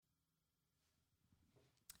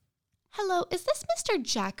Hello, is this Mr.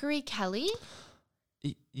 Jackery Kelly?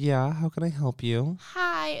 Yeah, how can I help you?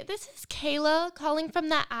 Hi, this is Kayla calling from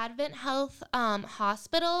the Advent Health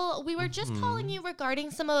Hospital. We were just calling you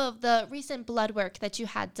regarding some of the recent blood work that you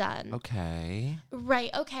had done. Okay. Right,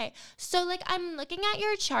 okay. So, I'm looking at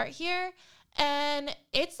your chart here, and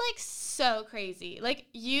it's, so crazy.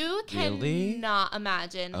 You Really? cannot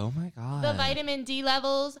imagine. Oh, my God. The vitamin D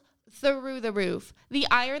levels through the roof. The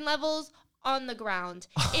iron levels on the ground.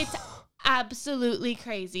 It's absolutely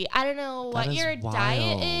crazy. I don't know what your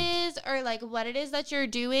diet is or what it is that you're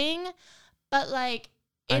doing, but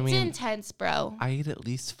it's intense, bro. I eat at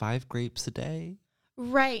least 5 grapes a day.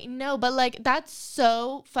 Right. No, but that's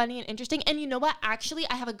so funny and interesting. And you know what? Actually,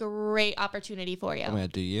 I have a great opportunity for you. Oh, yeah,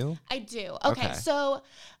 do you? I do. Okay. So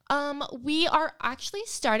we are actually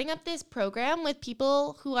starting up this program with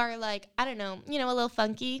people who are I don't know, a little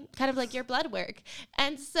funky, kind of like your blood work.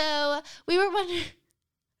 And so we were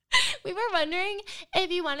wondering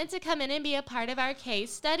if you wanted to come in and be a part of our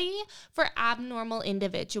case study for abnormal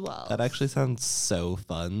individuals. That actually sounds so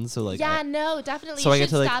fun. So no, definitely. So you I get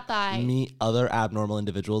should to stop by. Meet other abnormal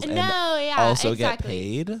individuals and also get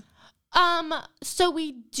paid. So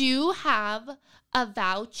we do have a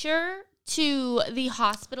voucher to the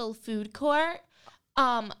hospital food court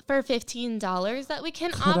for $15 that we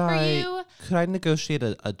can offer you. Could I negotiate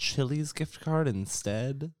a Chili's gift card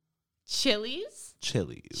instead? Chili's,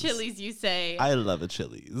 you say? I love a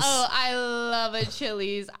Chili's. Oh, I love a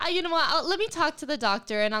Chili's. You know what? Let me talk to the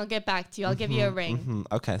doctor and I'll get back to you. I'll give you a ring.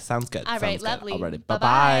 Okay, sounds good. All right, lovely. Alrighty,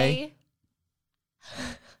 bye-bye.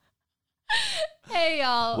 Hey,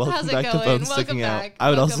 y'all. Welcome How's back it going? to Phone Sticking Out. I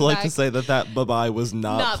would also like to say that bye-bye was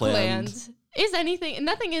not planned.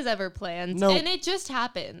 Nothing is ever planned. No. And it just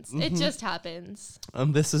happens. It just happens.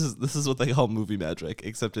 This is what they call movie magic,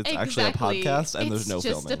 except it's actually a podcast and there's no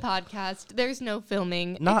filming. It's just a podcast. There's no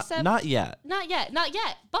filming. Not yet. Not yet.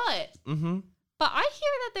 But I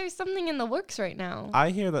hear that there's something in the works right now. I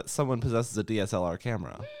hear that someone possesses a DSLR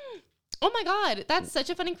camera. Oh my God, that's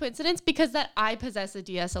such a funny coincidence because I possess a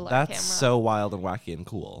DSLR camera. That's so wild and wacky and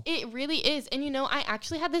cool. It really is. And I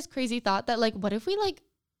actually had this crazy thought that what if we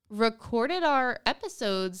recorded our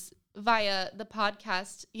episodes via the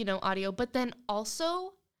podcast, audio, but then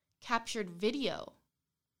also captured video.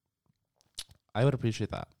 I would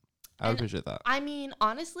appreciate that. I mean,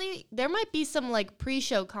 honestly, there might be some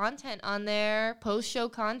pre-show content on there, post-show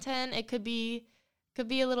content. It could be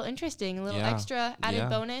a little interesting, a little extra added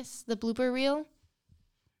bonus, the blooper reel.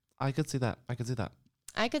 I could see that. I could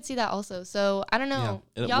see that also. So I don't know.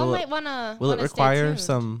 Yeah. Y'all might wanna. Will it require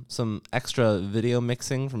some extra video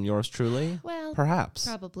mixing from yours truly? Well, perhaps.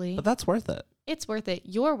 Probably. But that's worth it. It's worth it.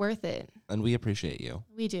 You're worth it. And we appreciate you.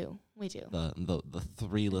 We do. The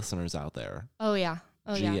 3 listeners out there. Oh yeah.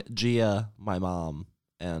 Gia, my mom,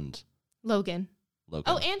 and Logan.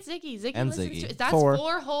 Oh, and Ziggy. Ziggy. That's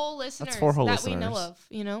 4 whole listeners that we know of.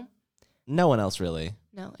 No one else really.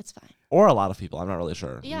 No, it's fine. Or a lot of people. I'm not really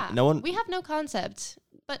sure. Yeah. No one. We have no concept.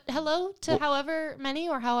 But hello to however many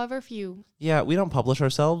or however few. Yeah, we don't publish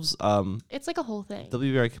ourselves. It's a whole thing.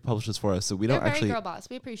 WBRK publishes for us, so we don't actually. Very girl boss.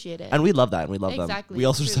 We appreciate it, and we love that, and we love them. We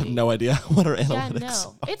also just have no idea what our analytics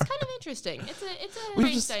are. It's kind of interesting. It's a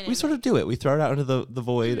strange dynamic. We sort of do it. We throw it out into the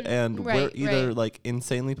void, and we're either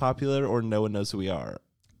insanely popular or no one knows who we are.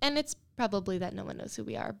 And it's probably that no one knows who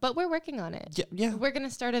we are, but we're working on it. Yeah. We're gonna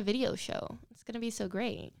start a video show. It's gonna be so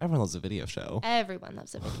great. Everyone loves a video show. Everyone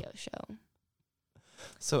loves a video show.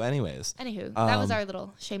 So Anywho, that was our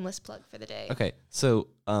little shameless plug for the day. Okay, so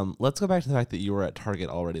let's go back to the fact that you were at Target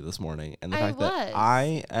already this morning, and the fact that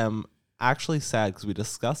I am actually sad because we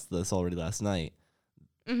discussed this already last night.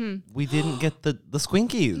 Mm-hmm. We didn't get the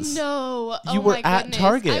Squinkies. No, you were at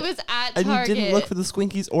Target. I was at Target, and you didn't look for the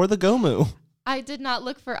Squinkies or the Gomu. I did not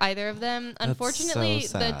look for either of them. Unfortunately,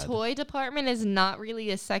 the toy department is not really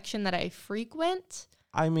a section that I frequent.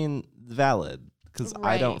 I mean, valid. Because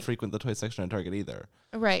I don't frequent the toy section at Target either.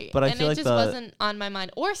 Right. But I feel it just wasn't on my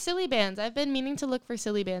mind. Or silly bands. I've been meaning to look for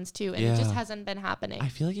silly bands too, and it just hasn't been happening. I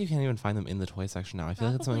feel like you can't even find them in the toy section now. I feel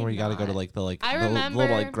like it's something where you got to go to the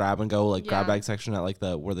little grab and go grab bag section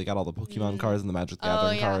at where they got all the Pokemon cards and the Magic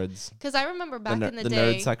Gathering cards. Because I remember back in the day. The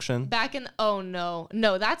nerd section.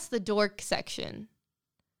 No, that's the dork section.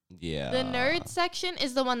 Yeah. The nerd section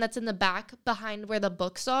is the one that's in the back behind where the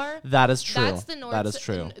books are. That is true. That's the Nord. That is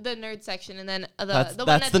true. The nerd section, and then the that's one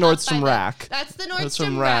that's the Nordstrom rack. That's the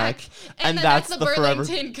Nordstrom rack. And that's the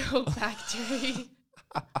Burlington Go Factory.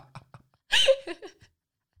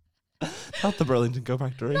 Not the Burlington Go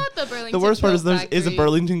Factory. Not the Burlington. The worst part is there is a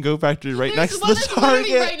Burlington Go Factory right next to the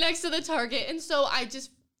Target. Right next to the Target, and so I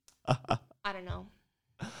just, I don't know.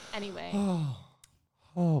 Anyway.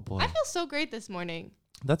 Oh, boy. I feel so great this morning.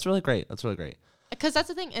 That's really great. That's really great. Because that's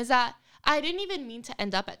the thing is that I didn't even mean to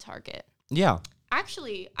end up at Target. Yeah.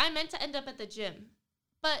 Actually, I meant to end up at the gym.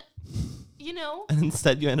 But, you know. And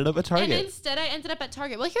instead you ended up at Target. And instead I ended up at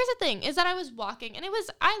Target. Well, here's the thing is that I was walking and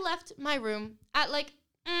I left my room at like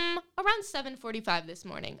around 7:45 this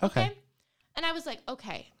morning. Okay. And I was like,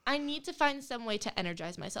 okay, I need to find some way to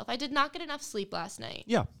energize myself. I did not get enough sleep last night.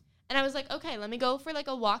 Yeah. And I was like, okay, let me go for like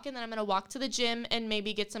a walk and then I'm going to walk to the gym and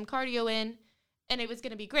maybe get some cardio in. And it was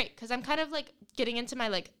going to be great because I'm kind of like getting into my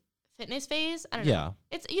like fitness phase. I don't know.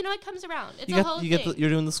 It's, you know, it comes around. It's a whole thing. You're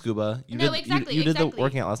doing the scuba. You did the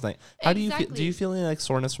working out last night. How do you feel? Do you feel any like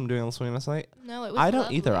soreness from doing the swimming last night? No, it was I don't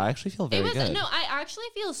lovely. either. I actually feel very good. No, I actually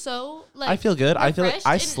feel so like I feel good. I feel like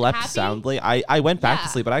I slept happy. soundly. I went back to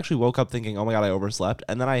sleep, but I actually woke up thinking, oh my God, I overslept.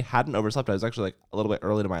 And then I hadn't overslept. I was actually like a little bit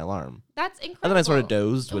early to my alarm. That's incredible. And then I sort of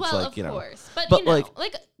dozed, which well, like, you know. Of course. But you know,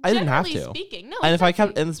 like I didn't have to. Speaking, no, and if I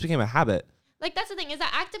kept, and this became a habit. Like, that's the thing, is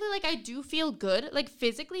that actively, like, I do feel good. Like,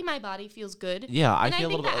 physically, my body feels good. Yeah, I feel a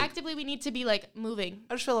little bit. And I think that actively we need to be, like, moving.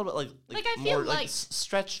 I just feel a little bit, like I feel more, like,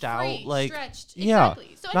 stretched out. Like, stretched. Yeah,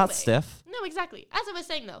 exactly. So not stiff. No, exactly. As I was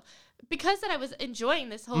saying, though, because that I was enjoying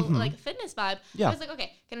this whole, like, fitness vibe, I was like,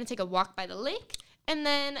 okay, gonna take a walk by the lake, and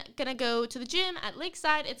then gonna go to the gym at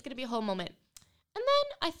Lakeside. It's gonna be a whole moment. And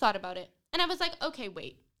then I thought about it, and I was like, okay,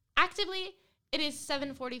 wait. Actively, it is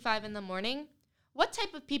 7:45 in the morning. What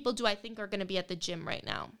type of people do I think are going to be at the gym right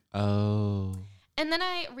now? Oh. And then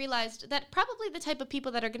I realized that probably the type of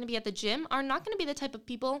people that are going to be at the gym are not going to be the type of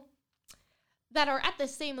people that are at the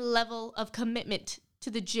same level of commitment to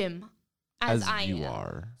the gym as I am.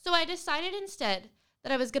 Are. So I decided instead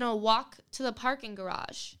that I was going to walk to the parking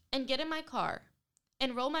garage and get in my car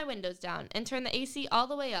and roll my windows down and turn the AC all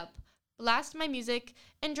the way up, blast my music,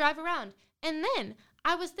 and drive around. And then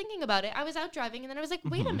I was thinking about it. I was out driving, and then I was like,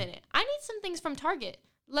 wait a minute. I need some things from Target.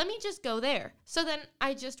 Let me just go there. So then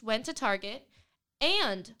I just went to Target,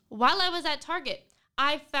 and while I was at Target,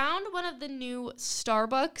 I found one of the new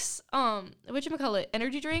Starbucks, whatchamacallit,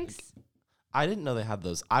 energy drinks. I didn't know they had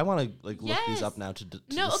those. I want to like look these up now to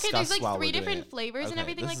discuss. No, okay, there's like 3 different flavors and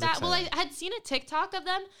everything like that. Exciting. Well, I had seen a TikTok of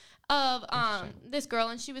them, of this girl,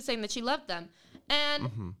 and she was saying that she loved them.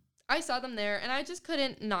 And I saw them there, and I just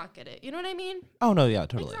couldn't not get it. You know what I mean? Oh, no, yeah,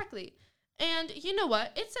 totally. Exactly. And you know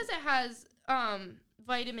what? It says it has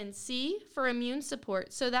vitamin C for immune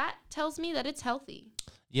support, so that tells me that it's healthy.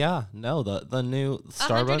 Yeah, no, the new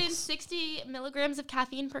Starbucks. 160 milligrams of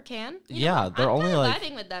caffeine per can. They're only like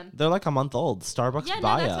vibing with them. They're like a month old. Starbucks Yeah,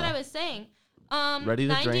 Baya. No, that's what I was saying. Ready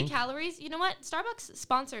to 90 drink? calories. You know what? Starbucks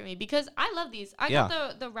sponsor me because I love these. I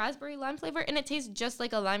got the raspberry lime flavor, and it tastes just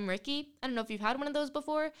like a lime Ricky. I don't know if you've had one of those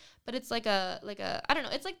before, but it's like a I don't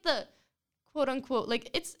know. It's like the quote unquote like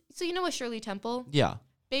it's so you know a Shirley Temple. Yeah.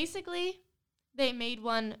 Basically, they made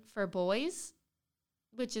one for boys,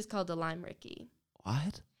 which is called a lime Ricky.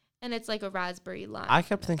 What? And it's like a raspberry lime. I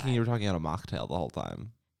kept thinking you were talking about a mocktail the whole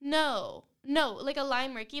time. No, like a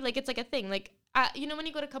lime Ricky, like it's like a thing, like. You know when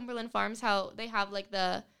you go to Cumberland Farms, how they have like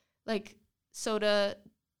the soda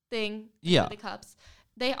thing, the cups.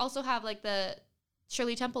 They also have like the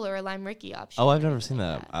Shirley Temple or a lime Ricky option. Oh, I've never seen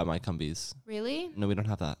that at my Cumbies. Really? No, we don't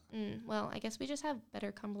have that. Well, I guess we just have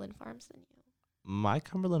better Cumberland Farms than you. My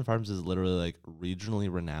Cumberland Farms is literally like regionally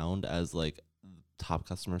renowned as like top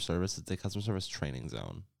customer service. It's a customer service training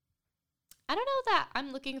zone. I don't know that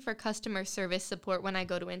I'm looking for customer service support when I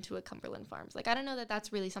go into a Cumberland Farms. Like, I don't know that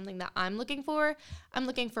that's really something that I'm looking for. I'm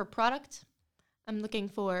looking for product. I'm looking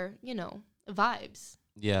for, vibes.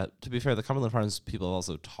 Yeah, to be fair, the Cumberland Farms people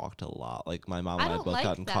also talked a lot. Like, my mom and I both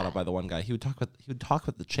gotten caught up by the one guy. He would talk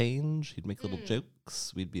about the change. He'd make little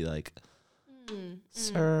jokes. We'd be like,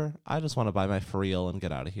 sir, I just want to buy my for real and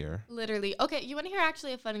get out of here. Literally. Okay, you want to hear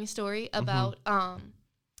actually a funny story about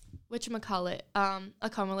whatchamacallit, a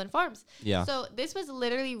Cumberland Farms. Yeah. So this was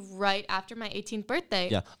literally right after my 18th birthday.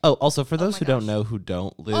 Yeah. Oh, also for those who don't know, who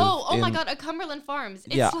don't live Oh my God, a Cumberland Farms.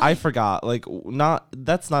 It's I forgot. Like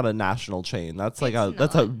that's not a national chain. That's like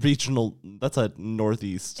that's a regional, that's a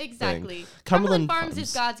Northeast Exactly. thing. Cumberland Farms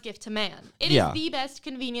is God's gift to man. It is the best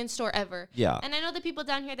convenience store ever. Yeah. And I know the people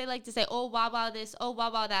down here, they like to say, oh, Wawa this, oh,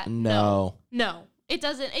 Wawa that. No. It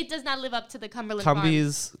does not live up to the Cumberland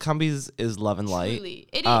Farms. Cumbies is love and light. Truly,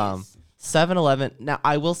 it is. 7-Eleven. Now,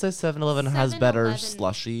 I will say 7-Eleven has better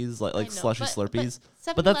slushies, like slushy Slurpees.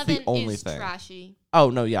 But that's the only thing. Trashy.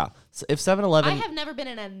 Oh, no, yeah. So if 7-Eleven... I have never been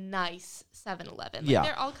in a nice 7-Eleven. Yeah.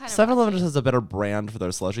 They're all kind of 7-Eleven just has a better brand for their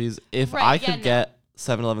slushies. If I could get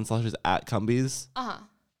 7-Eleven slushies at Cumbies,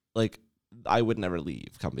 like, I would never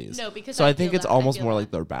leave Cumbies. No, because so I think it's almost more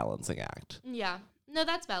like their balancing act. Yeah. No,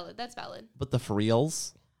 that's valid. That's valid. But the for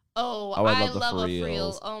reals... Oh, I love a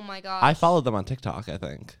Freel. Oh my gosh. I follow them on TikTok, I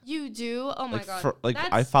think. You do? Oh my god.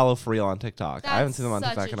 I follow Freel on TikTok. I haven't seen them on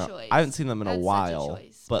TikTok I haven't seen them in a while.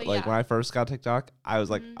 But like when I first got TikTok, I was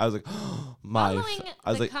like following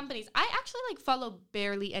the companies. I actually like follow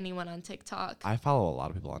barely anyone on TikTok. I follow a lot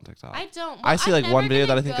of people on TikTok. I don't. I see like one video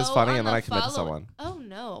that I think is funny and then I commit to someone. Oh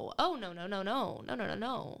no. Oh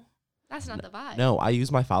no. That's not the vibe. No, I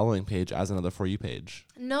use my following page as another For You page.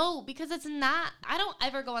 No, because it's not. I don't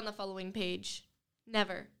ever go on the following page.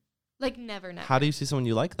 Never. Like, never. How do you see someone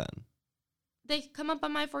you like then? They come up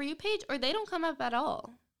on my For You page or they don't come up at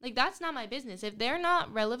all. Like, that's not my business. If they're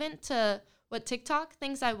not relevant to what TikTok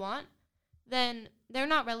thinks I want, then they're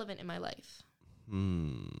not relevant in my life.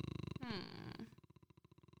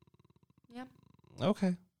 Yeah.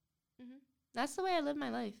 Okay. That's the way I live my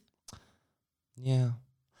life. Yeah.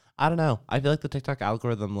 I don't know. I feel like the TikTok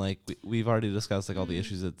algorithm, like, we've already discussed, like, all the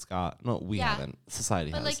issues it's got. No, we haven't.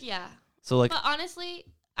 Society has. But, like, yeah. So, like... But honestly,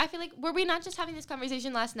 I feel like, were we not just having this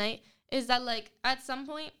conversation last night? Is that, like, at some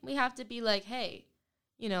point, we have to be like, hey,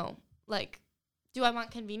 you know, like, do I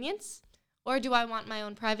want convenience? Or do I want my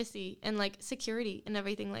own privacy and, like, security and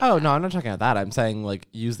everything like that? Oh, no, I'm not talking about that. I'm saying, like,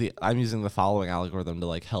 I'm using the following algorithm to,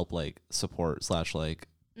 like, help, like, support / like,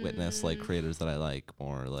 witness, like, creators that I like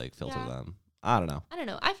more, like, filter them. I don't know.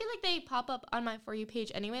 I feel like they pop up on my For You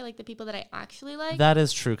page anyway, like the people that I actually like. That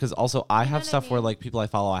is true, because also I have stuff where like people I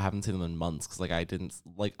follow, I haven't seen them in months, because like I didn't,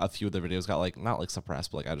 like a few of their videos got like, not like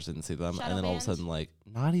suppressed, but like I just didn't see them. And then all of a sudden, like,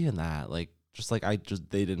 not even that, like just like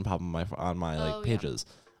they didn't pop on my like pages.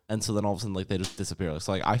 And so then all of a sudden like they just disappear.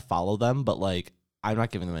 So like I follow them, but like I'm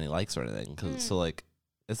not giving them any likes or anything. So like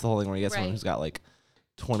it's the whole thing where you get someone who's got like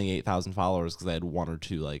 28,000 followers because they had 1 or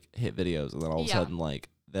 2 like hit videos, and then all of a sudden like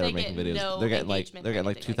they're making videos. They're getting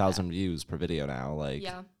like 2,000 views per video now. Like,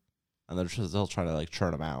 and they're still trying to like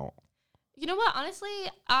churn them out. You know what? Honestly,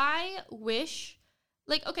 I wish,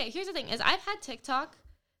 like, okay, here's the thing: is I've had TikTok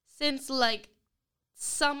since like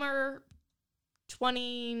summer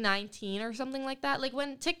 2019 or something like that. Like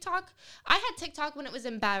when I had TikTok when it was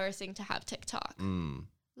embarrassing to have TikTok.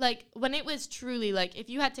 Like when it was truly like if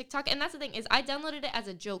you had TikTok, and that's the thing is I downloaded it as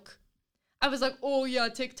a joke. I was like, oh yeah,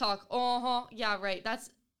 TikTok. Yeah, right. That's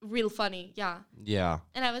real funny. Yeah.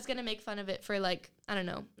 And I was going to make fun of it for like, I don't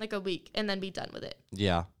know, like a week and then be done with it.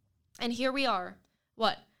 Yeah. And here we are.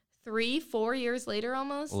 What? 3-4 years later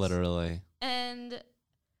almost? Literally. And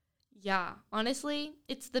yeah, honestly,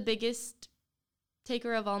 it's the biggest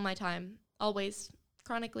taker of all my time. Always.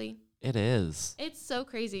 Chronically. It is. It's so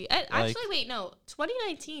crazy. Actually, wait, no.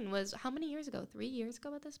 2019 was how many years ago? 3 years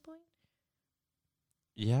ago at this point?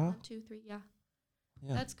 Yeah. 1, 2, 3, yeah.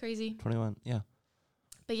 That's crazy. 21, yeah.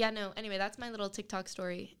 But yeah, no. Anyway, that's my little TikTok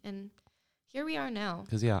story, and here we are now.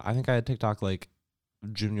 Because I think I had TikTok like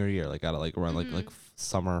junior year, like got it like around like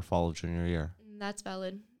summer, fall of junior year. That's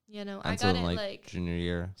valid. You know, and I got it like junior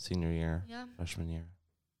year, senior year, freshman year.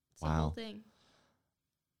 It's the whole thing.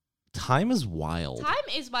 Time is wild. Time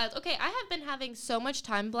is wild. Okay, I have been having so much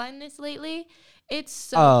time blindness lately. It's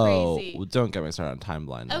so crazy. Oh, don't get me started on time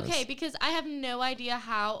blindness. Okay, because I have no idea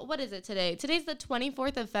how. What is it today? Today's the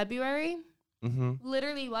 24th of February.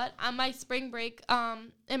 Literally, what? My spring break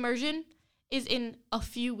immersion is in a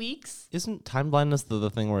few weeks. Isn't time blindness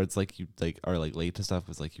the thing where it's like you like are like late to stuff?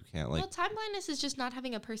 It's like you can't like. Well, time blindness is just not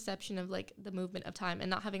having a perception of like the movement of time and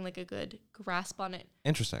not having like a good grasp on it.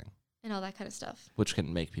 Interesting. And all that kind of stuff. Which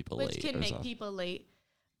can make people late. Which can make people late.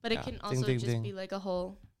 But it can also just be like a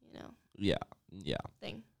whole, you know. Yeah.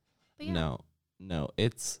 Thing. But yeah. No,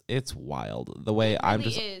 it's wild. The way I'm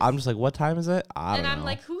just like, what time is it? I don't know. And I'm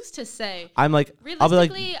like, who's to say? I'm like,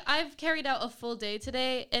 realistically, I've carried out a full day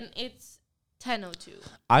today, and it's 10:02.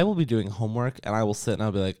 I will be doing homework, and I will sit and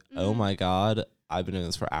I'll be like, oh my god, I've been doing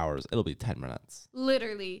this for hours. It'll be 10 minutes.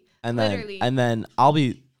 Literally. And then I'll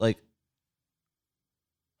be like,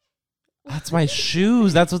 that's my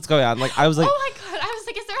shoes. That's what's going on. Like I was like, oh my god. I was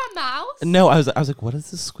like, is there a mouse? No, I was like, what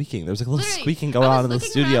is this squeaking? There was like a little squeaking going on in the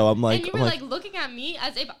studio. I'm like, and you were like looking at me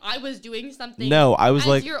as if I was doing something. No, I was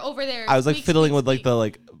like, you're over there. I was like fiddling with like the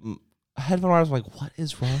like headphone wires. I'm like, what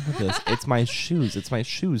is wrong with this? It's my shoes. It's my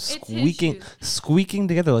shoes squeaking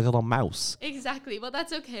together like a little mouse. Exactly. Well,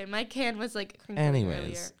 that's okay. My can was like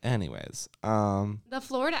anyways. The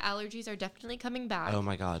Florida allergies are definitely coming back. Oh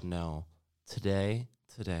my god, no. Today,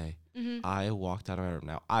 I walked out of my room.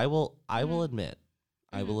 Now I will admit.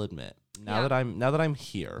 Now that I'm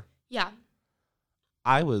here. Yeah.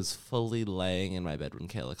 I was fully laying in my bed when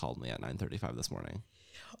Kayla called me at 9:35 this morning.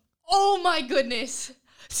 Oh my goodness.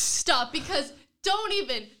 Stop, because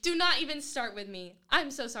do not even start with me.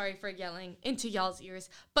 I'm so sorry for yelling into y'all's ears.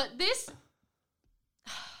 But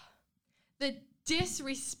the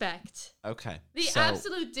disrespect. Okay. The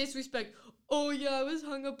absolute disrespect. Oh, yeah, I was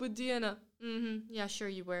hung up with Deanna. Yeah, sure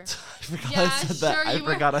you were. I forgot I said that. I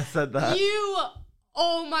forgot I said that.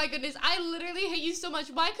 Oh my goodness. I literally hate you so much.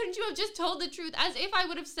 Why couldn't you have just told the truth as if I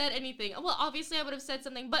would have said anything? Well, obviously I would have said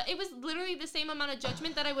something, but it was literally the same amount of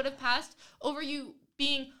judgment that I would have passed over you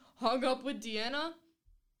being hung up with Deanna.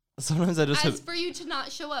 Sometimes I just... As for you to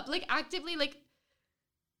not show up. Like, actively, like,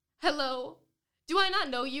 hello? Do I not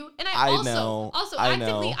know you? And I know.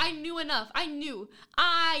 I knew enough. I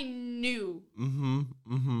knew.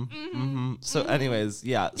 So anyways,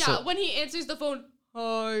 yeah. Yeah, so when he answers the phone,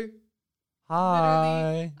 hi.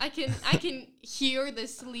 Hi. Literally, I can hear the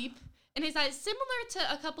sleep in his eyes, similar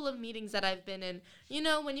to a couple of meetings that I've been in. You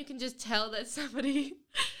know, when you can just tell that somebody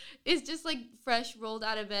is just like fresh rolled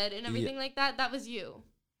out of bed and everything like that. That was you.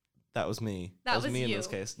 That was me. That was me in this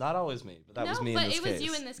case. Not always me, but that was me in this case. No, but it was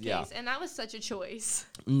you in this case, and that was such a choice.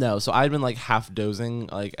 No, so I'd been like half dozing,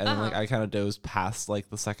 like, and then like I kind of dozed past like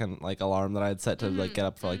the second like alarm that I had set to like get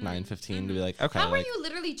up for like 9:15 to be like, okay. How were you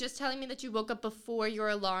literally just telling me that you woke up before your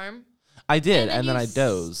alarm? I did, and then I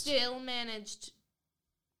dozed. Still managed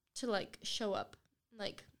to like show up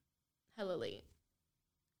like hella late.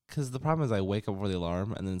 Because the problem is I wake up before the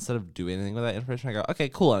alarm, and then instead of doing anything with that information, I go, okay,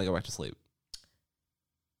 cool, and I go back to sleep.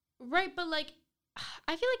 Right, but like,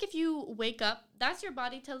 I feel like if you wake up, that's your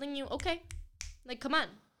body telling you, okay, like, come on,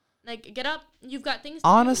 like, get up. You've got things to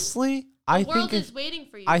Honestly, do. I think the world is waiting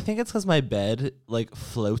for you. I think it's because my bed like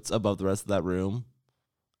floats above the rest of that room,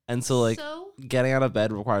 and so like getting out of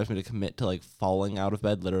bed requires me to commit to like falling out of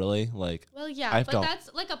bed, literally. Like, well, yeah, but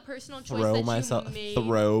that's like a personal choice that you made.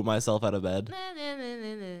 Throw myself out of bed.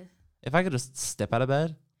 If I could just step out of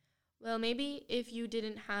bed. Well, maybe if you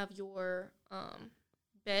didn't have your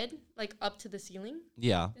bed like up to the ceiling,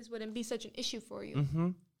 this wouldn't be such an issue for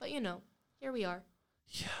you. But you know, here we are.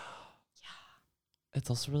 Yeah. It's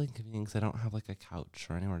also really inconvenient because I don't have like a couch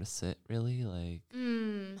or anywhere to sit, really. Like,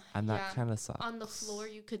 and that kind of sucks. On the floor,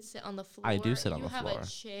 you could sit on the floor. I do sit on the floor. You have a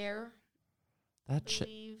chair. That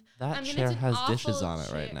chair has dishes on it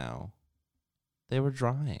right now. They were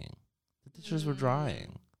drying. The dishes were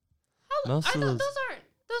drying. Those aren't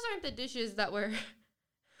the dishes that were.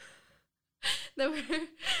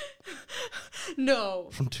 No.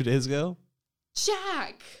 From 2 days ago?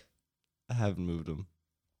 Jack. I haven't moved them.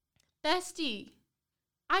 Bestie.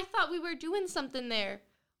 I thought we were doing something there.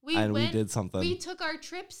 We did something. We took our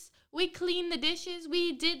trips. We cleaned the dishes.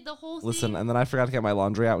 We did the whole thing. Listen, and then I forgot to get my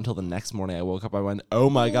laundry out until the next morning. I woke up. I went, oh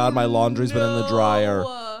my God, my laundry's been in the dryer.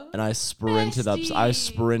 And I sprinted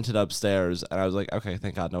upstairs. And I was like, okay,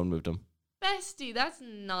 thank God no one moved them. Bestie, that's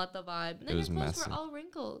not the vibe. Then your clothes were all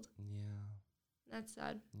wrinkled. Yeah. That's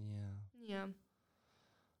sad. Yeah.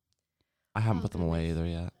 I haven't put them away either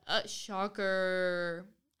yet. Shocker.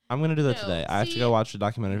 I'm going to do that today. I have to go watch a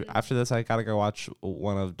documentary. After this, I got to go watch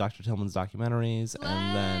one of Dr. Tillman's documentaries.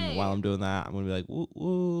 And then while I'm doing that, I'm going to be like,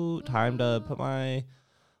 woo, time to put my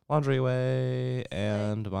laundry away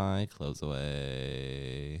and my clothes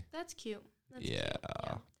away. That's cute. Yeah.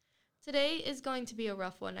 Today is going to be a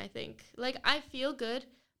rough one, I think. Like, I feel good,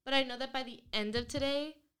 but I know that by the end of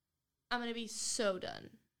today, I'm going to be so done.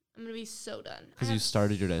 Because you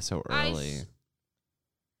started your day so early.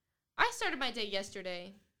 I started my day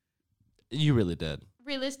yesterday. You really did.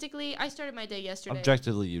 Realistically, I started my day yesterday.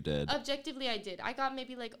 Objectively, you did. Objectively, I did. I got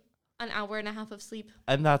maybe like an hour and a half of sleep.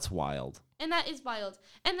 And that's wild. And that is wild.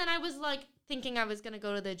 And then I was like thinking I was going to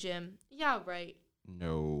go to the gym. Yeah, right.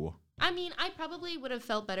 No. I mean, I probably would have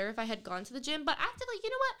felt better if I had gone to the gym. But actively, you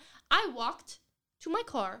know what? I walked to my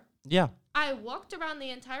car. Yeah. I walked around the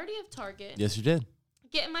entirety of Target. Yes, you did.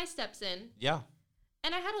 Getting my steps in. Yeah.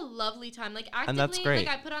 And I had a lovely time. Like, actively, and that's great.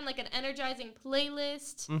 Like, I put on, like, an energizing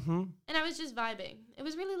playlist. And I was just vibing. It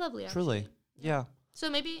was really lovely, actually. Truly. Yeah. So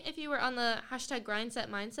maybe if you were on the hashtag grindset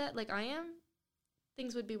mindset like I am,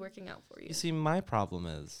 things would be working out for you. You see, my problem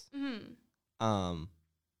is,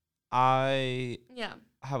 I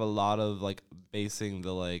have a lot of, like, basing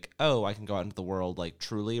the, like, oh, I can go out into the world, like,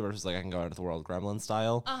 truly versus, like, I can go out into the world gremlin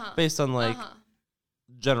style. Based on, like,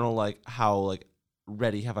 general, like, how, like,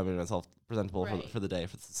 ready have I made myself presentable for the day,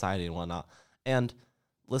 for society and whatnot. And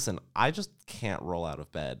listen, I just can't roll out of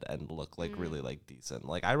bed and look like really like decent.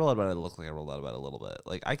 Like I roll out of bed and look like I rolled out of bed a little bit.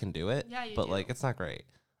 Like I can do it, but like it's not great.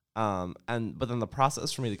 But then the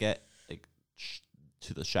process for me to get like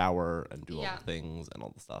to the shower and do all the things and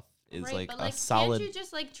all the stuff is like but, a solid. Can't you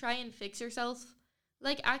just like try and fix yourself?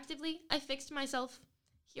 Like actively, I fixed myself.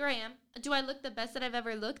 Here I am. Do I look the best that I've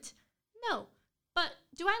ever looked? No. But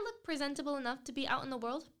do I look presentable enough to be out in the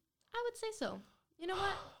world? I would say so. You know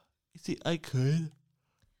what? You see, I could.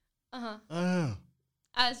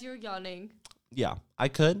 As you're yawning. Yeah, I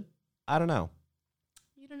could. I don't know.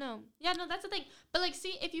 You don't know. Yeah, no, that's the thing. But, like,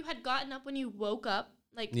 see, if you had gotten up when you woke up,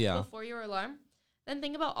 like, before your alarm, then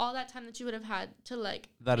think about all that time that you would have had to, like,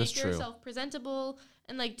 make yourself presentable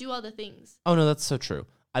and, like, do all the things. Oh, no, that's so true.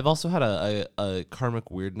 I've also had a karmic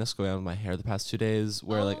weirdness going on with my hair the past 2 days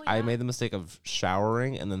where, I made the mistake of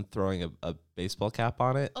showering and then throwing a baseball cap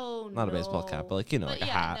on it. Oh, Not a baseball cap, but, like, a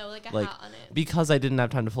hat. No, like a hat on it. Because I didn't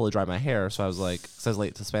have time to fully dry my hair, so I was like, because I was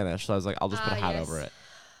late to Spanish, so I was like, I'll just put a hat over it.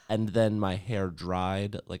 And then my hair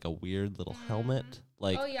dried like a weird little helmet.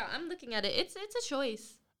 Like, oh, yeah, I'm looking at it. It's a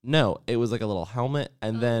choice. No, it was like a little helmet,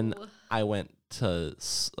 and then I went to,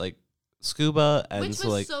 like, scuba, and which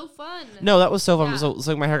was so fun. No, that was so fun. So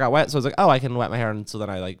like my hair got wet, so I was like, oh, I can wet my hair, and so then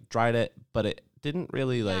I like dried it, but it didn't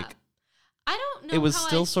really like. I don't know. It was how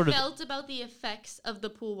still sort of felt about the effects of the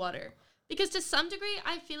pool water, because to some degree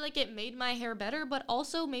I feel like it made my hair better, but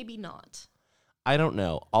also maybe not. I don't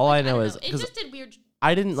know. All I know is it just did weird.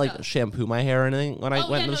 I didn't like shampoo my hair or anything when I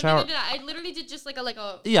went in the shower. I literally did just like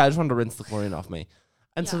a. Yeah, I just wanted to rinse the chlorine off me,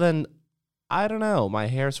 and so then I don't know. My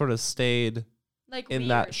hair sort of stayed. Like in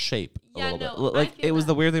weird. That shape a little bit. Like it was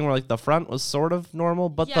the weird thing where like the front was sort of normal,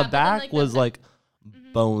 but the back then, was like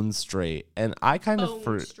bone straight. And I kind of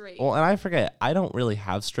and I forget, I don't really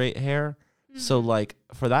have straight hair. So like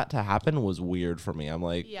for that to happen was weird for me. I'm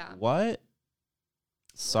like, what?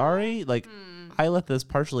 Sorry? Like I let this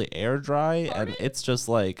partially air dry and it's just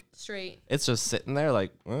like straight. It's just sitting there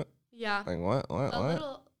like what? Yeah. Like what?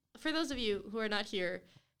 Little, for those of you who are not here,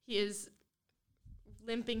 he is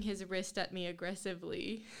limping his wrist at me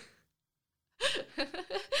aggressively.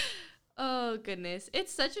 Oh, goodness.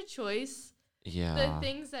 It's such a choice. Yeah. The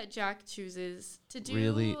things that Jack chooses to do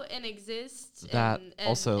really, and exist and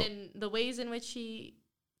the ways in which he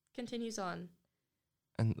continues on.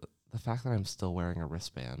 And the fact that I'm still wearing a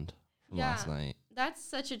wristband from last night. That's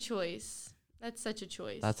such a choice. That's such a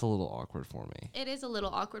choice. That's a little awkward for me. It is a little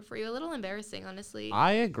awkward for you. A little embarrassing, honestly.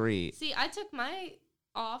 I agree. See, I took my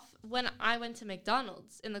off when I went to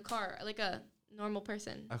McDonald's in the car, like a normal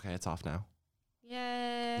person. Okay, it's off now.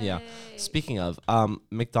 Yay. Yeah. Speaking of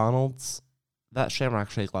McDonald's, that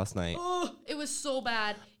Shamrock Shake last night. Oh, it was so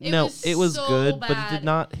bad. It was so good, but it did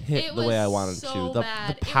not hit the way I wanted to.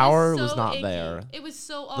 The power was not icky. There. It was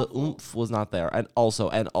so awful. The oomph was not there. And also,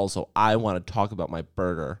 I want to talk about my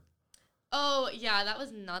burger. Oh, yeah, that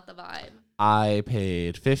was not the vibe. I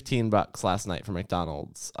paid $15 last night for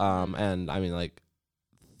McDonald's. And I mean, like,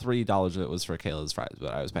 $3 of it was for Kayla's fries,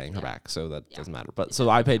 but I was paying her back, so that doesn't matter. But so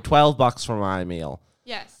I paid $12 for my meal.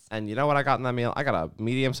 Yes. And you know what I got in that meal? I got a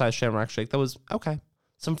medium-sized Shamrock Shake that was okay.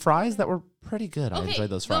 Some fries that were pretty good. I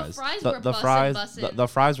enjoyed those fries. The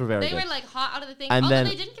fries were very good. They were like hot out of the thing. And although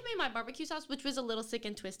they didn't give me my barbecue sauce, which was a little sick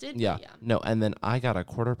and twisted. Yeah. No, and then I got a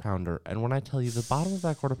quarter pounder. And when I tell you the bottom of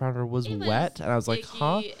that quarter pounder was wet, and I was like,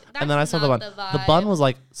 huh? And then I saw the bun. The bun was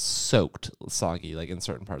like soaked, soggy, like in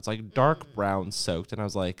certain parts, like dark brown soaked. And I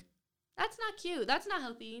was like, that's not cute. That's not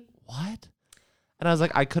healthy. What? And I was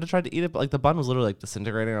like, I could have tried to eat it, but like the bun was literally like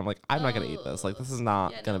disintegrating. I'm like, I'm not going to eat this. Like, this is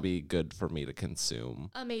not going to be good for me to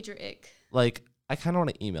consume. A major ick. Like, I kind of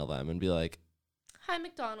want to email them and be like, hi,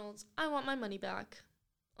 McDonald's. I want my money back.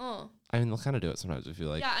 Oh. I mean, they'll kind of do it sometimes if you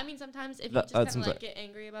like. Yeah, I mean, sometimes if you just kind of like get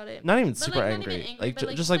angry about it. Not even super angry. Like,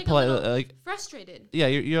 just like polite. Like, frustrated. Yeah,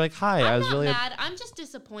 you're like, hi. I was not really mad. I'm just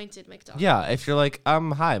disappointed, McDonald's. Yeah, if you're like,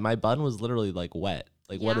 hi, my bun was literally like wet.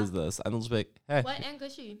 Like, what is this? And they'll just be like, hey. Wet and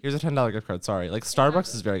gushy. Here's a $10 gift card. Sorry. Like,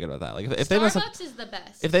 Starbucks is very good at that. Like, if they mess up. Starbucks is the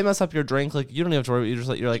best. If they mess up your drink, like, you don't even have to worry.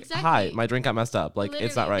 You're like, hi, my drink got messed up. Like, literally,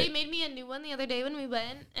 it's not right. They made me a new one the other day when we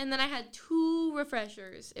went, and then I had 2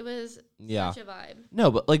 refreshers. It was such a vibe.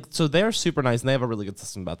 No, but, like, so they're super nice, and they have a really good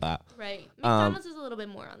system about that. Right. McDonald's is a little bit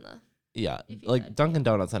more on the... Yeah. Like, Dunkin'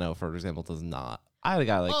 Donuts, I know, for example, does not. I had a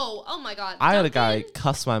guy like... Oh my God. I had a guy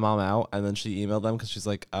cuss my mom out, and then she emailed them because she's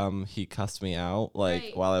like, he cussed me out,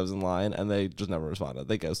 like, while I was in line, and they just never responded.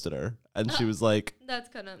 They ghosted her. And she was like... That's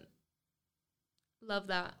kind of... Love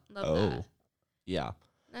that. Love that. Yeah.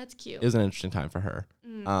 That's cute. It was an interesting time for her.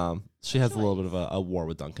 She has a little bit of a war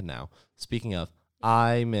with Dunkin' now. Speaking of...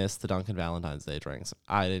 I missed the Dunkin' Valentine's Day drinks.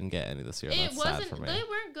 I didn't get any this year. That's sad for me. They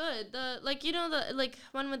weren't good. The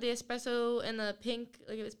one with the espresso and the pink,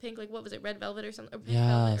 like it was pink, like what was it, red velvet or something? Or pink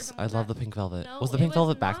velvet or something I love the pink velvet. No, was the pink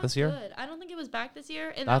velvet back this year? Good. I don't think it was back this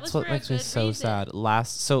year. And that's what makes me so sad.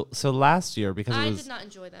 Last year because I did not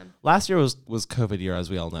enjoy them. Last year was COVID year,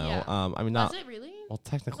 as we all know. Yeah. I mean, not. Was it really? Well,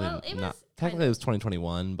 technically not. Technically, it was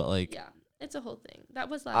 2021, but like. Yeah. It's a whole thing. That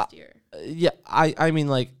was last year. Yeah, I mean,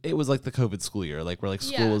 like, it was like the COVID school year, like, where, like,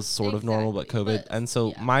 school was sort of normal, but COVID. And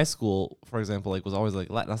so my school, for example, like, was always, like,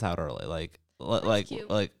 letting us out early. Like,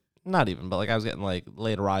 not even, but like I was getting like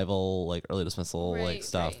late arrival, like early dismissal, like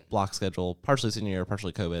stuff, block schedule, partially senior year,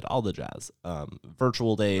 partially COVID, all the jazz,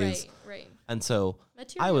 virtual days. Right. And so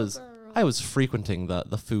I was frequenting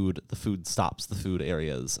the food stops, the food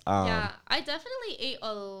areas. Yeah, I definitely ate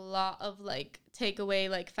a lot of like takeaway,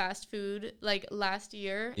 like fast food, like last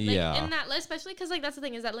year. Like, and that, especially because like that's the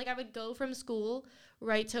thing is that like I would go from school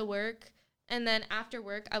right to work. And then after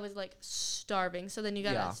work, I was like starving. So then you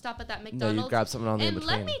gotta stop at that McDonald's. No, you grab something on the in between.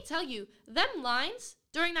 And let me tell you, them lines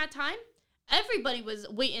during that time, everybody was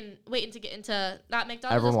waiting to get into that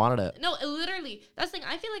McDonald's. Everyone wanted it. No, literally. That's the thing.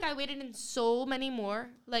 I feel like I waited in so many more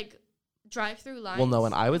like drive-through lines. Well, no,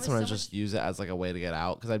 and I would sometimes just use it as like a way to get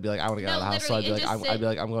out because I'd be like, I want to get out of the house. So I'd be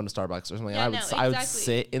like, I'm going to Starbucks or something. Yeah, I would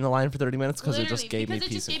sit in the line for 30 minutes because it just gave me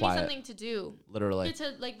peace and quiet. Because it just gave me something to do. Literally.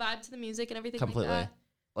 To like vibe to the music and everything completely. Like that.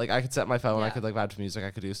 Like, I could set my phone, I could, like, vibe to music,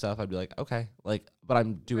 I could do stuff. I'd be like, okay. Like, but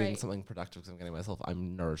I'm doing something productive because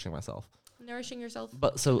I'm nourishing myself. Nourishing yourself.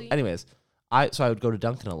 But, so, anyways, I would go to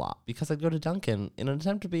Dunkin' a lot because I'd go to Dunkin' in an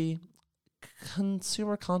attempt to be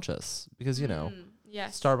consumer conscious because, you know,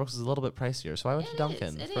 Starbucks is a little bit pricier. So I went to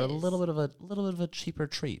Dunkin' for a little bit of a cheaper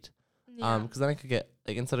treat. Because then I could get,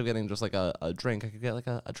 like, instead of getting just, like, a drink, I could get, like,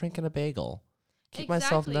 a drink and a bagel. Keep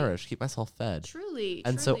myself nourished, keep myself fed. Truly.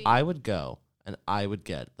 And so I would go. And I would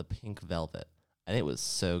get the pink velvet, and it was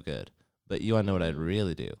so good. But you want to know what I'd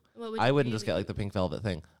really do? I wouldn't just get like the pink velvet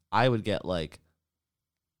thing. I would get like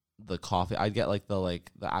the coffee. I'd get like the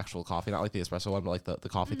actual coffee, not like the espresso one, but like the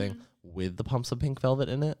coffee thing with the pumps of pink velvet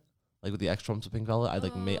in it, like with the extra pumps of pink velvet.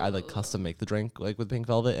 I'd custom make the drink like with pink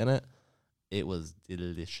velvet in it. It was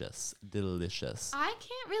delicious. I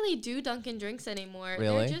can't really do Dunkin' drinks anymore.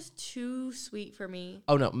 Really? They're just too sweet for me.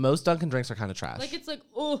 Oh no, most Dunkin' drinks are kind of trash. Like it's like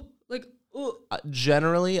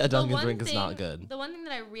generally, a Dunkin' drink is not good. The one thing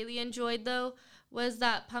that I really enjoyed, though, was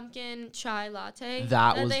that pumpkin chai latte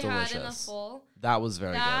that was they delicious. Had in the fall. That was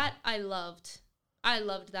very good. That I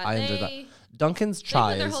loved that. I enjoyed that. Dunkin's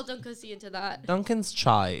chai they put their whole Dunkin' into that. Dunkin's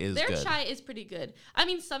chai is their good. Their chai is pretty good. I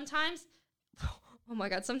mean, sometimes... Oh, my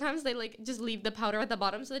God. Sometimes they, like, just leave the powder at the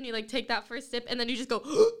bottom, so then you, like, take that first sip, and then you just go...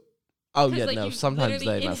 Oh yeah, like, no. Sometimes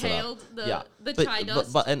they mess it up. The chai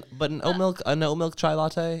dust. But an oat milk chai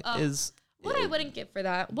latte is... What I wouldn't get for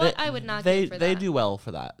that. I would not get for that. They do well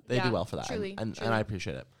for that. They do well for that. Truly, and I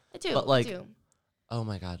appreciate it. I do. But like, oh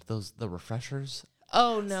my God, the refreshers.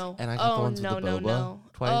 Oh no. And I got the ones with the boba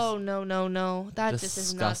twice. Oh no. That just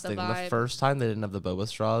is not the vibe. The first time they didn't have the boba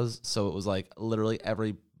straws, so it was like literally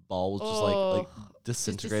every ball was just like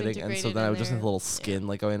disintegrating, and so then I would just have a little skin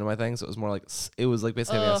like going into my thing. So it was more like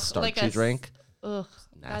basically a starchy drink. Ugh,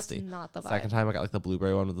 nasty. That's not the vibe. Second time I got like the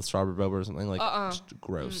blueberry one with the strawberry boba or something like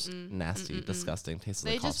gross, nasty, disgusting. Tasted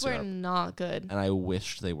like cough syrup. They just were not good. And I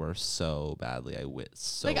wished they were so badly. I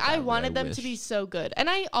wanted them to be so good, and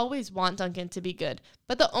I always want Dunkin' to be good.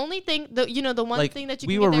 But the only thing, the one thing that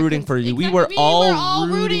we were rooting for you. We were all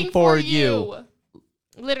rooting for you.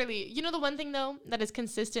 Literally, the one thing though that is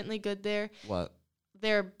consistently good there. What?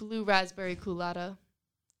 Their blue raspberry culotta.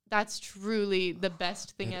 That's truly the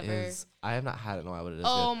best thing ever. I have not had it in a while, but it is good.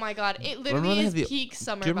 Oh my God. It literally is peak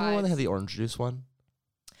summer vibes. Do you remember when they had the orange juice one?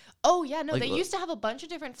 Oh, yeah. No, they used to have a bunch of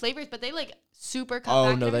different flavors, but they, like, super cut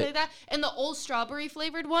back and everything like that. And the old strawberry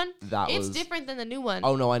flavored one, it's different than the new one.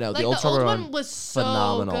 Oh, no, I know. Like, the old strawberry one was so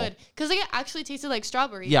phenomenal. Good. Because it actually tasted like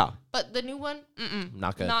strawberry. Yeah. But the new one,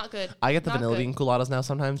 not good. Not good. I get the vanilla bean culottes now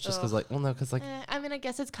sometimes just because, I mean, I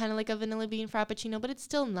guess it's kind of like a vanilla bean frappuccino, but it's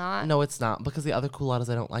still not. No, it's not. Because the other culottes,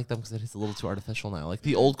 I don't like them because it is a little too artificial now. Like,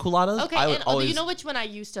 the old culottes, okay, and you know which one I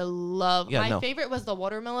used to love? Yeah, my favorite was the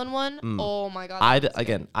watermelon one. Oh, my God.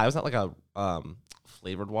 I was not like a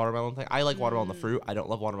flavored watermelon thing. I like watermelon the fruit. I don't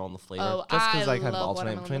love watermelon the flavor. Just because I kind of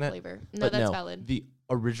alternate between it. Flavor. No, that's valid. The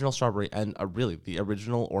original strawberry and really the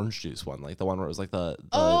original orange juice one, like the one where it was like the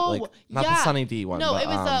the Sunny D one. No, it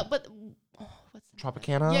was what's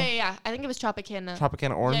Tropicana? Yeah. I think it was Tropicana.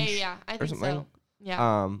 Tropicana orange. Yeah. I think so. Yeah.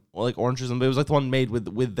 Well, like orange juice, but it was like the one made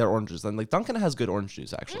with their oranges. And like Dunkin' has good orange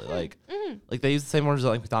juice actually. Like they use the same oranges that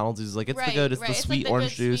like McDonald's uses. Like it's the sweet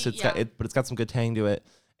orange juice. It's got but it's got some good tang to it.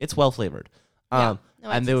 It's well flavored.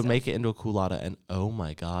 And they would make it into a culotta, and oh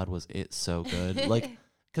my God, was it so good? Like,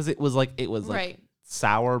 because it was like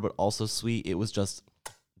sour but also sweet. It was just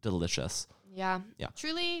delicious. Yeah.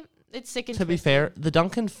 Truly, it's sick and to be fair, the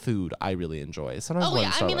Dunkin' food I really enjoy. Sometimes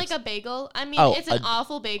I mean like a bagel. I mean it's an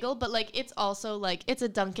awful bagel, but like it's also like it's a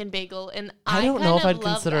Dunkin' bagel, and I don't know if I'd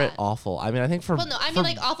consider it awful. I mean, I think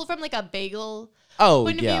like awful from like a bagel. Oh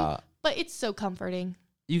yeah, but it's so comforting.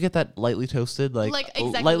 You get that lightly toasted,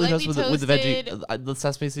 exactly, lightly toasted with the veggie, the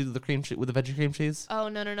sesame seeds with the cream with the veggie cream cheese. Oh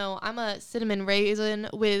no! I'm a cinnamon raisin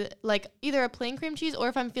with like either a plain cream cheese or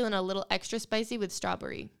if I'm feeling a little extra spicy with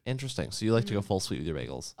strawberry. Interesting. So you like to go full sweet with your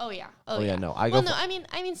bagels? Oh yeah. No, I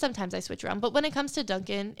mean sometimes I switch around, but when it comes to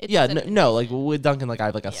Dunkin', it's like with Dunkin', like I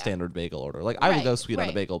have like a standard bagel order. Like I will go sweet on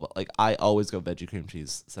a bagel, but like I always go veggie cream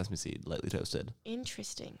cheese, sesame seed, lightly toasted.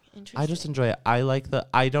 Interesting. I just enjoy it.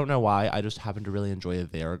 I don't know why. I just happen to really enjoy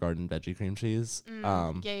their garden veggie cream cheese.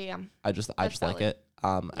 Yeah. I just like it.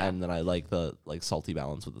 And then I like the salty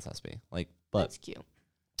balance with the sesame. But that's cute.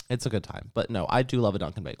 It's a good time. But no, I do love a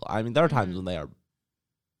Dunkin' bagel. I mean, there are times when they are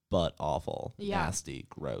butt awful, nasty,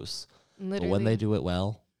 gross. Literally. But when they do it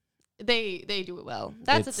well, they do it well.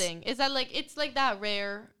 That's the thing. Is that it's like that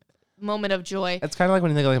rare moment of joy. It's kind of like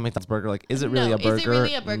when you think of like a McDonald's burger. Like, is it really a burger? Is it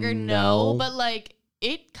really a burger? No, but like.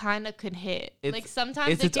 It kind of could hit.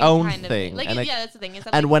 Sometimes it's its own thing. That's the thing. Is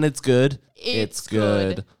that, and when it's good, it's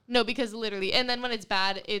good. No, because literally, and then when it's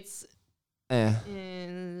bad, it's.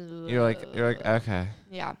 You're like okay.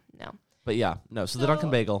 Yeah. No. But yeah, no. So the Dunkin'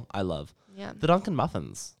 bagel, I love. Yeah. The Dunkin'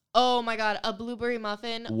 muffins. Oh my god, a blueberry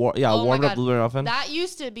muffin. Warmed up blueberry muffin. That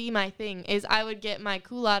used to be my thing. Is I would get my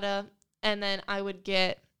culotta, and then I would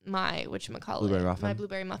get my blueberry muffin. My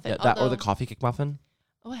blueberry muffin. Yeah, that or the coffee cake muffin.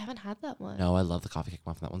 Oh, I haven't had that one. No, I love the coffee cake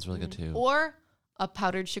muffin. That one's really good too. Or a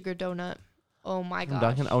powdered sugar donut. Oh my god.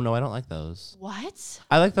 Dunkin'? Oh no, I don't like those. What?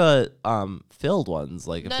 I like the filled ones.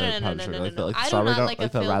 Like no. Like the I do not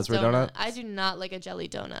like the raspberry donut. I do not like a jelly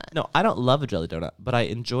donut. No, I don't love a jelly donut, but I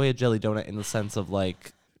enjoy a jelly donut in the sense of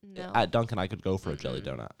like at Dunkin' I could go for a jelly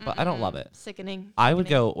donut, but I don't love it. Sickening. I would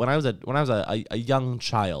go when I was a young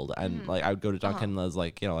child, and like I would go to Dunkin' as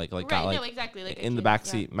like exactly like in the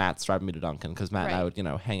backseat. Matt's driving me to Dunkin' because Matt and I would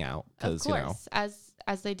hang out because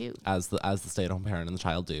as they do as the stay-at-home parent and the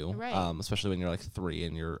child do, right. Especially when you're like 3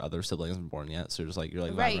 and your other sibling hasn't born yet, so you're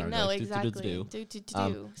like right. No, exactly.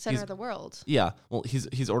 Center of the world. Yeah. Well,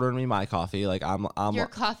 he's ordering me my coffee. Like I'm your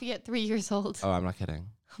coffee at 3 years old. Oh, I'm not kidding.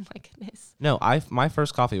 Oh my goodness. No, my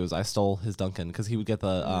first coffee was I stole his Dunkin' because he would get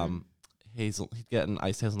the he'd get an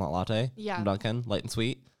iced hazelnut latte from Dunkin', light and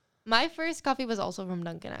sweet. My first coffee was also from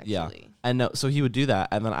Dunkin', actually. Yeah. And no, so he would do that,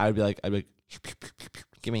 and then I'd be like,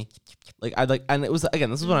 give me, like and it was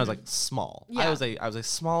again. This is when I was like small. Yeah. I was a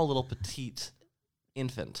small little petite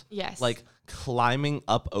infant. Yes. Like clambering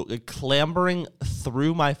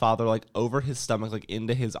through my father, like over his stomach, like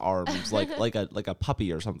into his arms, like a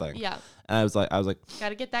puppy or something. Yeah. And I was like,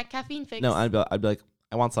 gotta get that caffeine fix. No, I'd be like,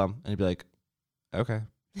 I want some, and he'd be like, okay,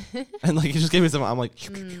 and like he just gave me some. I'm like.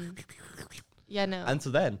 Yeah, no. And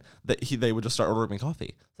so then they would just start ordering me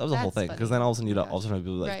coffee. So that was the whole thing. Because then all of a sudden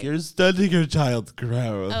people like, right. You're stunting your child's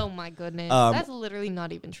growth. Oh my goodness. That's literally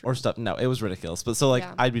not even true. Or stuff. No, it was ridiculous. But so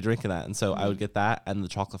I'd be drinking that, and so I would get that and the not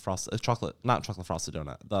chocolate frosted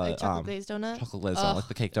donut. The chocolate glazed donut. Chocolate glazed donut, like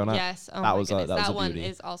the cake donut. Yes. Oh that was that one beauty.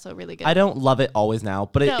 is also really good. I don't love it always now,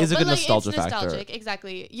 but it is a good nostalgia factor. Nostalgic,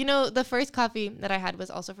 exactly. The first coffee that I had was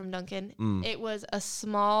also from Dunkin'. It was a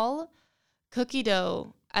small cookie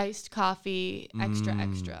dough iced coffee,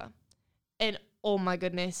 extra. And oh my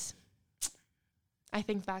goodness. I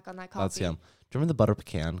think back on that coffee. That's yum. Do you remember the butter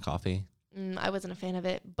pecan coffee? I wasn't a fan of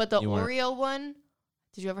it. But the Oreo one,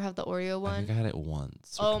 did you ever have the Oreo one? I think I had it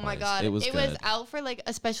once. Oh my god. It was out for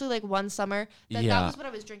especially one summer. That was what I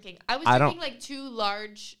was drinking. I was drinking 2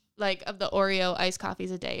 large of the Oreo iced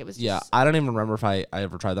coffees a day. It was just I don't even remember if I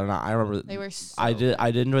ever tried that or not. I remember they were so I did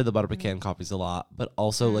enjoy the butter pecan coffees a lot, but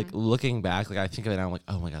also looking back, I think of it now, I'm like,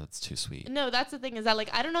 oh my god, that's too sweet. No, that's the thing is that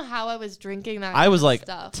I don't know how I was drinking that. I was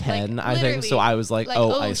stuff. 10, I think, so I was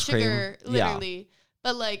ice sugar, cream, literally. Yeah.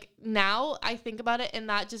 But now I think about it, and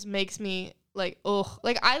that just makes me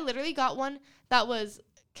I literally got one that was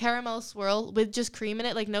caramel swirl with just cream in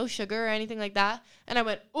it, no sugar or anything like that, and I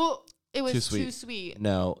went, oh. It was too sweet.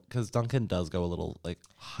 No, because Dunkin' does go a little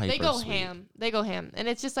hyper. They go ham, and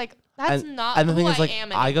it's just that's not. And the thing is, I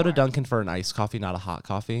am anymore. I go to Dunkin' for an iced coffee, not a hot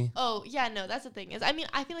coffee. Oh yeah, no, that's the thing is, I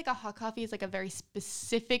feel like a hot coffee is a very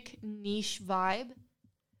specific niche vibe,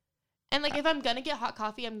 and if I'm gonna get hot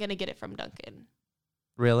coffee, I'm gonna get it from Dunkin'.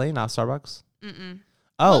 Really, not Starbucks? Mm-mm.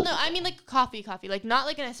 Oh well, no, I mean coffee, not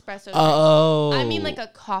an espresso. Oh, I mean a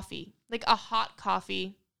coffee, a hot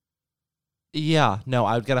coffee. Yeah, no,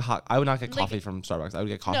 I would not get coffee from Starbucks. I would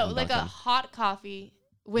get coffee from Dunkin'. A hot coffee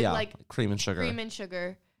with cream and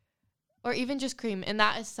sugar. Or even just cream, and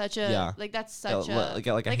that is such a that's such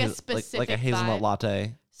a specific a hazelnut vibe.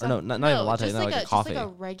 latte. Or not even a latte, no, a coffee. Just a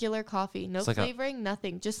regular coffee, no flavoring,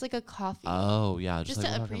 nothing, just a coffee. Oh yeah, just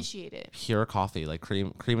to appreciate it. Pure coffee,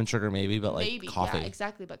 cream and sugar maybe, but coffee. Yeah,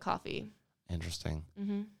 exactly, but coffee. Interesting.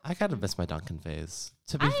 Mm-hmm. I kind of miss my Dunkin' phase.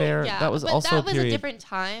 To be fair, that was also that was a different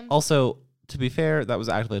time. Also, to be fair, that was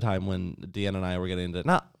actually a time when Deanna and I were getting into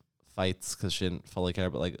not fights because she didn't fully care,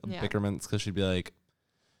 but like bickerments because she'd be like,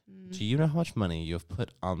 do you know how much money you have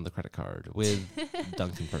put on the credit card with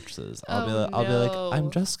Dunkin' purchases? I'll be like,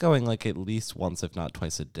 I'm just going like at least once, if not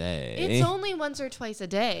twice a day. It's only once or twice a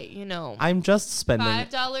day, you know. I'm just spending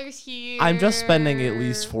 $5 here. I'm just spending at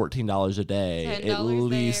least $14 a day, at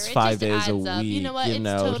least there. 5 days a week. You know what? It's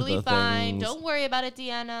totally fine. Things. Don't worry about it,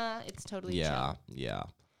 Deanna. It's totally chill. Yeah.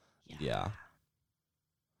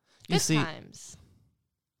 Good times.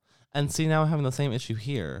 And see, now I'm having the same issue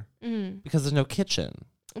here because there's no kitchen.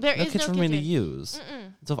 There is no kitchen for me to use.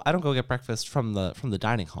 So if I don't go get breakfast from the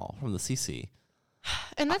dining hall, from the CC,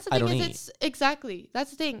 and that's the thing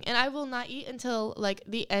that's the thing. And I will not eat until like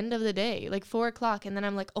the end of the day, like 4:00, and then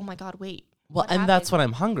I'm like, oh my god, wait. Well, and that's when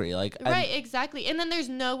I'm hungry, like right, exactly. And then there's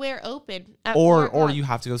nowhere open. At or you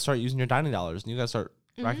have to go start using your dining dollars, and you got to start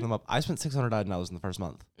racking them up. I spent $600 in the first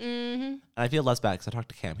month, and I feel less bad because I talked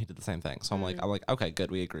to Cam. He did the same thing. So I'm like, okay,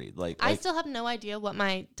 good, we agreed. I still have no idea what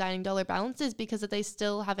my dining dollar balance is because they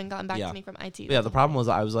still haven't gotten back to me from IT. Yeah, the problem was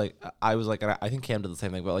I was like, and I think Cam did the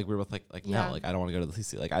same thing, but like we were both like no, like I don't want to go to the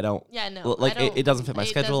CC. Like I don't. Yeah, no. Like it doesn't fit my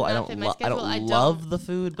schedule. I don't love the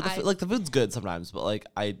food, but the food's good sometimes. But like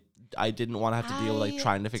I didn't want to have to deal with like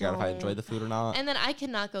trying to figure out if I enjoy the food or not. And then I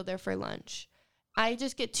cannot go there for lunch. I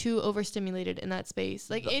just get too overstimulated in that space.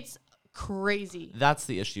 Like it's crazy. That's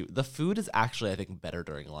the issue. The food is actually, I think, better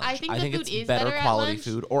during lunch. I think it's better quality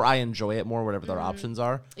food, or I enjoy it more, whatever their options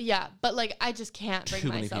are. Yeah, but like I just can't bring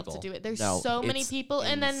myself to do it. There's so many people,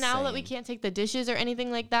 and then now that we can't take the dishes or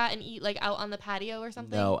anything like that and eat like out on the patio or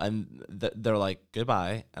something. No, and they're like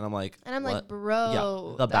goodbye, and I'm like,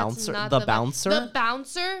 bro, the bouncer,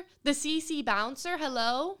 the CC bouncer.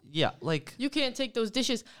 Hello. Yeah, like you can't take those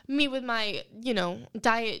dishes. Me with my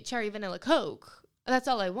diet cherry vanilla Coke. That's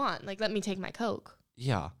all I want. Like, let me take my Coke.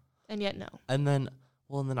 Yeah. And yet, no. And then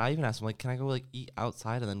I even asked him, like, can I go, like, eat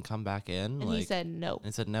outside and then come back in? And he said no. And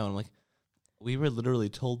he said no. And I'm like, we were literally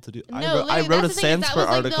told to do... No, I wrote a Sanskrit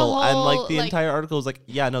article, and, like, the entire article was like,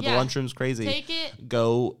 the lunchroom's crazy. Take it.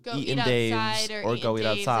 Go eat in Dave's or go eat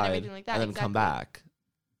outside and, like that, and then come back.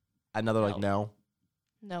 And now they're like, no.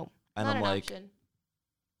 No. And I'm like, option.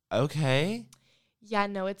 Okay. Yeah,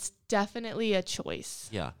 no, it's definitely a choice.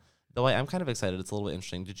 Yeah. Though I am kind of excited. It's a little bit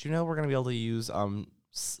interesting. Did you know we're going to be able to use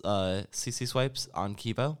CC swipes on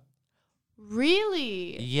Kibo?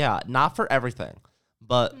 Really? Yeah, not for everything,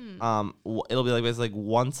 but it'll be like basically like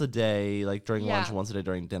once a day, like during lunch, and once a day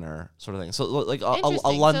during dinner, sort of thing. So like a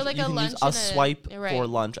lunch, so like you can use a swipe for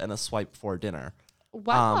lunch and a swipe for dinner.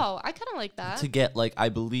 Wow, I kind of like that. To get like, I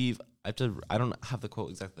believe I don't have the quote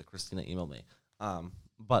exactly that Christina emailed me,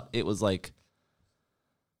 but it was like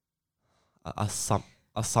a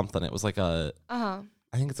something. It was like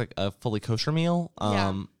I think it's like a fully kosher meal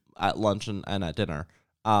at lunch and at dinner.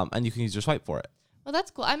 And you can use your swipe for it. Well,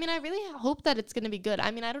 that's cool. I mean, I really hope that it's going to be good.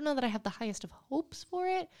 I mean, I don't know that I have the highest of hopes for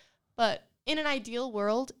it, but in an ideal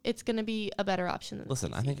world, it's going to be a better option than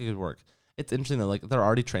Listen, I think it could work. It's interesting though, like they're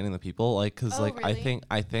already training the people, like cuz really? I think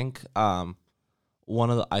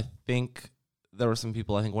there were some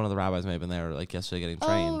people, I think one of the rabbis may have been there like yesterday getting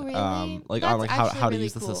trained. Oh, really? Like that's on like how to really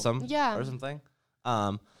use cool. The system or something.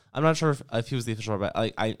 I'm not sure if he was the official rabbi.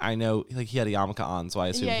 Like I know like he had a yarmulke on, so I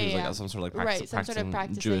assumed he was like some sort of like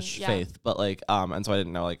practicing Jewish faith. But like and so I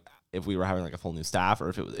didn't know like if we were having like a full new staff or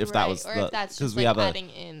if that was or if that's just we have adding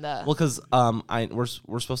in the because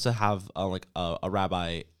we're supposed to have like a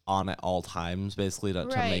rabbi on at all times basically to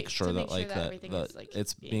make sure that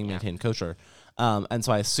it's being maintained kosher. And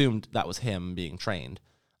so I assumed that was him being trained.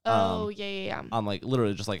 Yeah. On like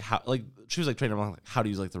literally just like how like she was like training on like how to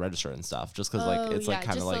use like the register and stuff just because like it's like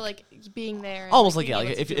kind of like being there and, almost like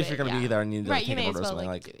if you're gonna be there and you need to take an order or something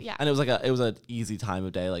and it was it was an easy time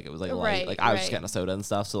of day, like it was like light. I was just getting a soda and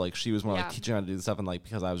stuff, so like she was more like teaching how to do the stuff, and like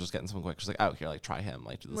because I was just getting something quick, she's like, here, like try him,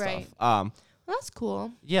 like do the stuff. Well, that's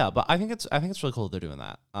cool. Yeah, but I think it's really cool that they're doing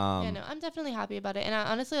that. No, I'm definitely happy about it, and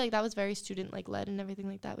honestly, like that was very student like led and everything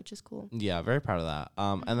like that, which is cool. Yeah, very proud of that.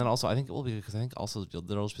 And then also I think it will be because I think also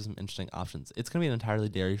there'll just be some interesting options. It's gonna be an entirely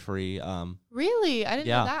dairy free. Really, I didn't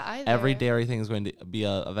know that either. Every dairy thing is going to be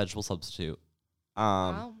a vegetable substitute.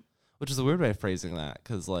 Wow. Which is a weird way of phrasing that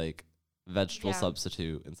because like vegetable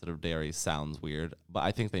substitute instead of dairy sounds weird, but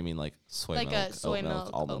I think they mean like soy milk, soy milk,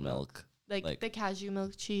 almond milk. Like the cashew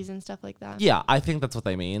milk cheese and stuff like that. Yeah, I think that's what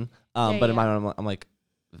they mean. But in my mind, I'm like,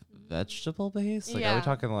 vegetable based? Like, are we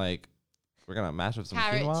talking like we're gonna mash up some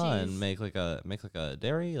quinoa and make like a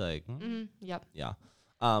dairy? Like, yep. Yeah.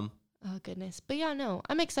 Oh goodness, but yeah, no,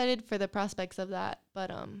 I'm excited for the prospects of that. But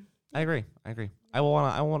I agree. I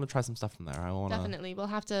want to try some stuff from there. Definitely. We'll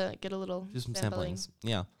have to get a little do some samplings.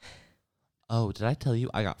 Yeah. Oh, did I tell you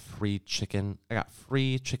I got free chicken? I got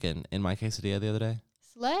free chicken in my quesadilla the other day.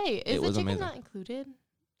 Slay. Is the chicken amazing. Not included?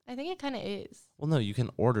 I think it kind of is. Well, no, you can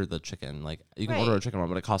order the chicken. Like, you can order a chicken one,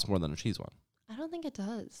 but it costs more than a cheese one. I don't think it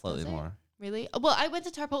does. Slightly more. Really? Well, I went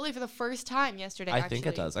to Chipotle for the first time yesterday. I think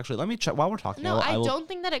it does. Actually, let me check while we're talking. No, I don't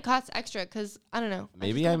think that it costs extra because I don't know.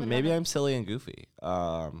 Maybe I'm silly and goofy.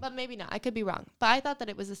 But maybe not. I could be wrong. But I thought that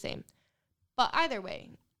it was the same. But either way,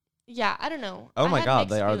 yeah, I don't know. Oh my God,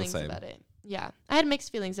 they are the same. About it. Yeah, I had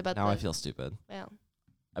mixed feelings about that. Now I feel stupid. Well,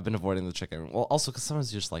 I've been avoiding the chicken. Well, also because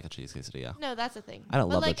sometimes you just like a cheese quesadilla. No, that's the thing. I don't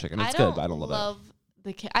love the chicken. It's good, but I don't love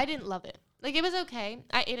it. I didn't love it. Like, it was okay.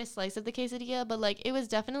 I ate a slice of the quesadilla, but, like, it was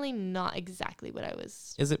definitely not exactly what I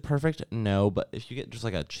was. Is it perfect? No, but if you get just,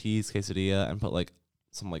 like, a cheese quesadilla and put, like,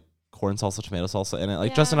 some, like, corn salsa, tomato salsa in it,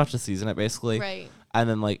 like, just enough to season it, basically. Right. And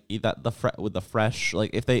then, like, eat that with the fresh, like,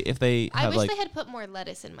 if they I have, wish they had put more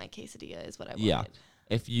lettuce in my quesadilla is what I wanted. Yeah.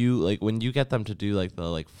 If you, like, when you get them to do, like, the,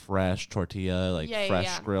 like, fresh tortilla, like,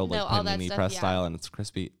 fresh grilled, like, panini press style, and it's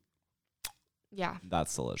crispy. Yeah.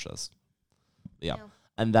 That's delicious. Yeah. No.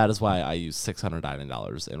 And that is why I used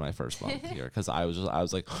 $690 in my first month here, because I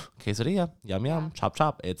was like, quesadilla, yum yum, chop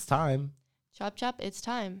chop, it's time. Chop chop, it's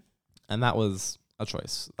time. And that was a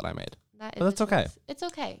choice that I made. But that's okay. It's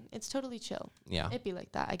okay. It's totally chill. Yeah. It'd be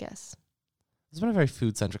like that, I guess. It's been a very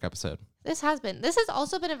food-centric episode. This has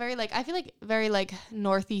also been a very, like, I feel like very, like,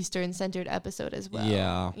 Northeastern-centered episode as well.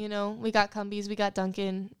 Yeah. You know, we got Cumbies, we got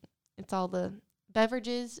Dunkin'. It's all the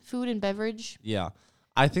beverages, food and beverage. Yeah.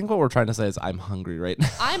 I think what we're trying to say is I'm hungry right now.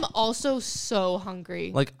 I'm also so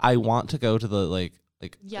hungry. Like, I want to go to the, like,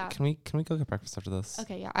 yeah. Can we go get breakfast after this?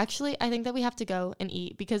 Okay, yeah. Actually, I think that we have to go and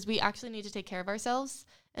eat because we actually need to take care of ourselves.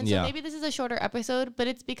 And so maybe this is a shorter episode, but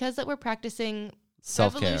it's because that we're practicing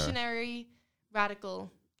self-care. Revolutionary,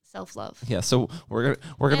 radical self-love. Yeah, so we're gonna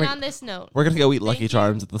and on this note, we're gonna go eat Lucky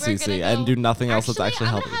Charms at the CC and do nothing else that's actually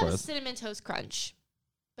healthy for us. I'm gonna have Cinnamon Toast Crunch.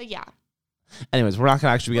 But yeah. Anyways, we're not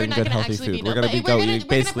gonna actually be getting good healthy food. We're gonna be eating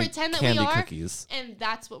basically candy cookies. And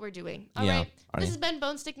that's what we're doing. All right. This has been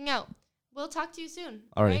Bone Sticking Out. We'll talk to you soon.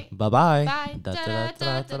 All right. Bye-bye. Bye.